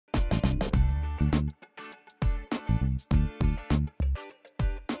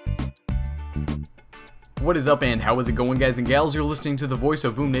What is up and how is it going, guys and gals? You're listening to the voice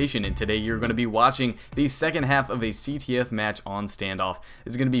of Boom Nation, and today you're going to be watching the second half of a CTF match on Standoff.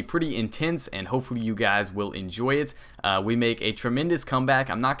 It's going to be pretty intense and hopefully you guys will enjoy it. We make a tremendous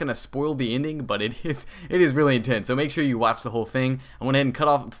comeback. I'm not going to spoil the ending, but it is really intense, so make sure you watch the whole thing. I went ahead and cut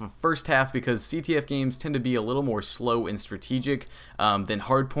off the first half because CTF games tend to be a little more slow and strategic than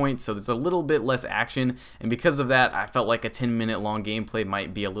Hardpoint, so there's a little bit less action, and because of that I felt like a 10-minute long gameplay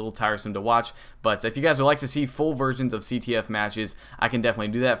might be a little tiresome to watch. But if you guys would like to see full versions of CTF matches, I can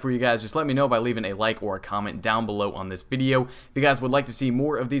definitely do that for you guys. Just let me know by leaving a like or a comment down below on this video. If you guys would like to see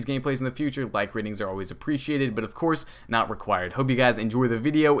more of these gameplays in the future, like ratings are always appreciated, but of course not required. Hope you guys enjoy the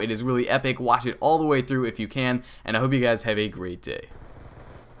video. It is really epic. Watch it all the way through if you can, and I hope you guys have a great day.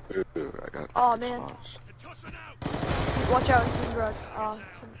 Oh man, watch out, he's in the garage.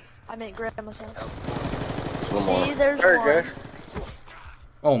 I meant grandma's house. See, there's one.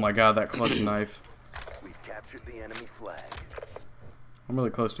 Oh my god, that clutch knife. We've captured the enemy flag. I'm really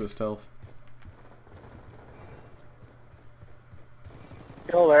close to a stealth.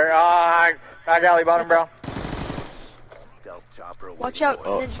 Kill there. I got bottom, bro. Stealth chopper. Watch out,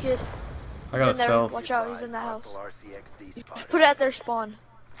 Ninja Kid. I got a stealth. Watch out, he's in that house. Put it at their spawn.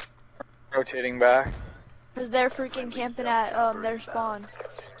 Rotating back. Cause they're freaking camping at their spawn.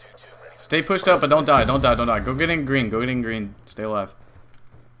 Stay pushed up, but don't die. Don't die. Don't die. Go get in green. Go get in green. Stay alive.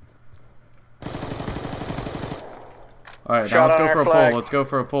 Alright, now let's go for a pull. Let's go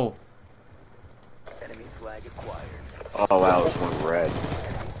for a pull. Enemy flag acquired. Oh wow, there's one red.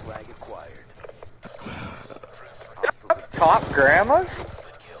 Enemy flag acquired. Top grandmas?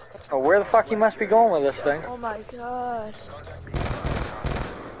 Oh, where the fuck you must be going with this thing? Oh my god.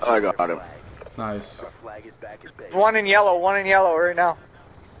 I got him. Nice. Our flag is back at base. One in yellow right now.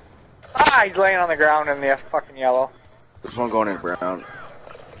 Ah, he's laying on the ground in the fucking yellow. There's one going in brown.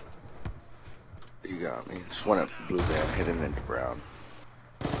 You got me. Just one at blue there, hidden into brown.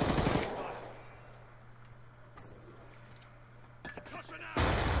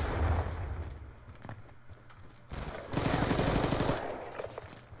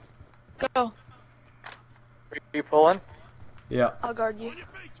 Go. Are you pulling? Yeah. I'll guard you.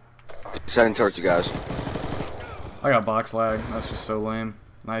 He's heading towards you guys. I got box lag. That's just so lame.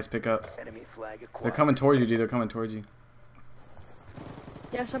 Nice pickup. Enemy flag acquired. They're coming towards you, dude. They're coming towards you.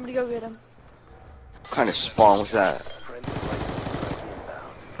 Yeah, somebody go get him. What kind of spawn was that? Friendly flag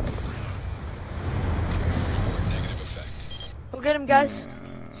inbound. Go get him, guys.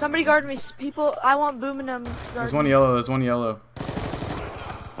 Somebody guard me. People, I want Boom and them to guard There's me. one yellow. There's one yellow.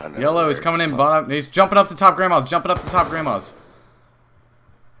 Yellow is coming in bottom. He's jumping up to top grandma's. Jumping up to top grandma's.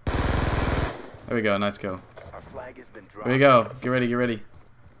 There we go. Nice kill. Our flag has been dropped. There we go. Get ready. Get ready.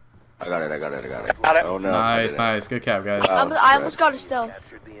 I got it. Got it. Oh no. Nice. Nice. Good cap, guys. I almost got a stealth.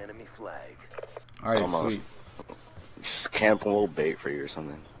 Captured the enemy flag. All right. Almost. Sweet. Just camp a little bait for you or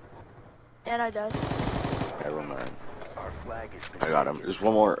something. And I died. Never mind. Our flag has been I got him. taken. There's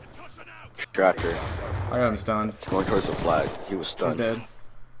one more tractor. I got him stunned. He's going towards the flag. He was He's stunned. dead.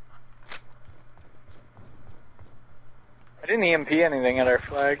 I didn't EMP anything at our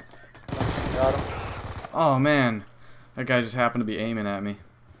flag. Got him. Oh man, that guy just happened to be aiming at me.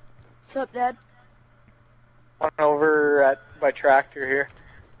 What's up, Dad? One over at my tractor here.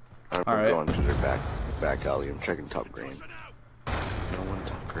 I'm All right. going to their back alley. I'm checking top green. No one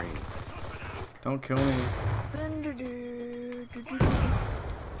top green. Don't kill me.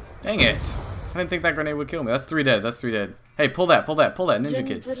 Dang it! I didn't think that grenade would kill me. That's 3 dead. That's 3 dead. Hey, pull that, Ninja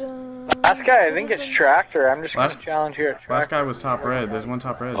Kid. Last guy, I think it's tractor. I'm just gonna challenge here at tractor. Last guy was top red. There's one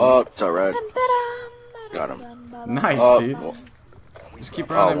top red. Oh, top red. Got him. Nice, Oh, dude. well, Just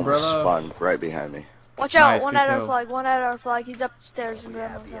keep oh, running, one brother. spawned right behind me. Watch out, Nice, one good at our kill. flag, one at our flag. He's upstairs in We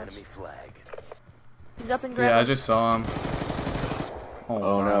have Grandma's the house. enemy flag. He's up in Yeah, I Grandma's. just saw him.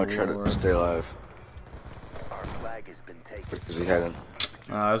 Oh my no, try to lord. stay alive. Our flag has been taken. Where's he heading?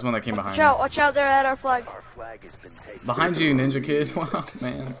 There's one that came behind Watch out, they're at our flag. Our flag has been taken. me. Behind you, Ninja Kid. Wow,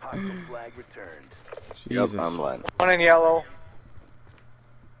 man. Hostile flag returned. Jesus. Yep, I'm blind. One in yellow.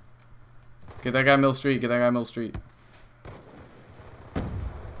 Get that guy Mill Street. Get that guy Mill Street.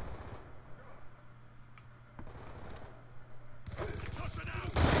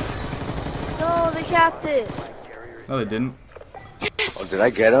 No, they capped it. No, they didn't. Oh, did I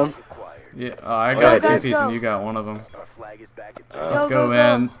get him? Yeah, I yeah, got I two did. pieces and you got one of them. Our flag is back at Let's go, go,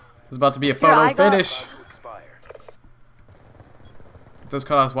 man. go. This is about to be a I photo got- finish. to expire. Those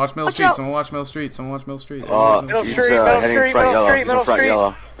cutoffs. Watch Mill Watch Street. out. Someone watch Mill Street. Someone watch Mill Street. Middle He's street, heading middle front street, yellow. middle He's in street, front middle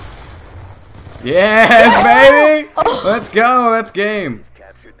yellow. Yes, baby! Let's go. That's game. We've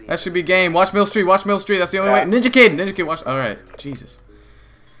captured the That should be game. Watch Mill Street. Watch Mill Street. That's the only way. Ninja Kid. Ninja Kid. Watch. All right. Jesus.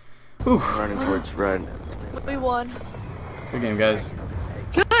 Whew. Running towards red. We won. Good game, guys.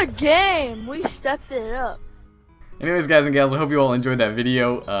 Good game. We stepped it up. Anyways, guys and gals, I hope you all enjoyed that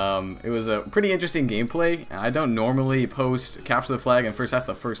video. It was a pretty interesting gameplay. I don't normally post Capture the Flag, and that's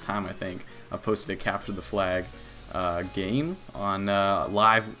the first time I think I've posted a Capture the Flag game on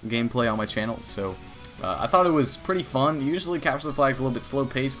live gameplay on my channel. So I thought it was pretty fun. Usually Capture the Flag's a little bit slow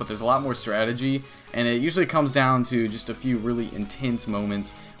paced, but there's a lot more strategy, and it usually comes down to just a few really intense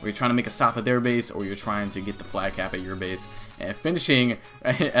moments where you're trying to make a stop at their base, or you're trying to get the flag cap at your base, and finishing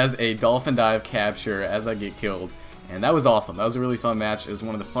as a dolphin dive capture as I get killed. And that was awesome. That was a really fun match. It was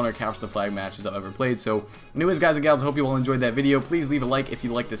one of the funner Capture the Flag matches I've ever played. So anyways, guys and gals, I hope you all enjoyed that video. Please leave a like if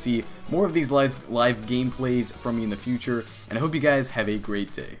you'd like to see more of these live gameplays from me in the future. And I hope you guys have a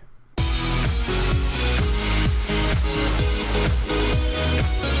great day.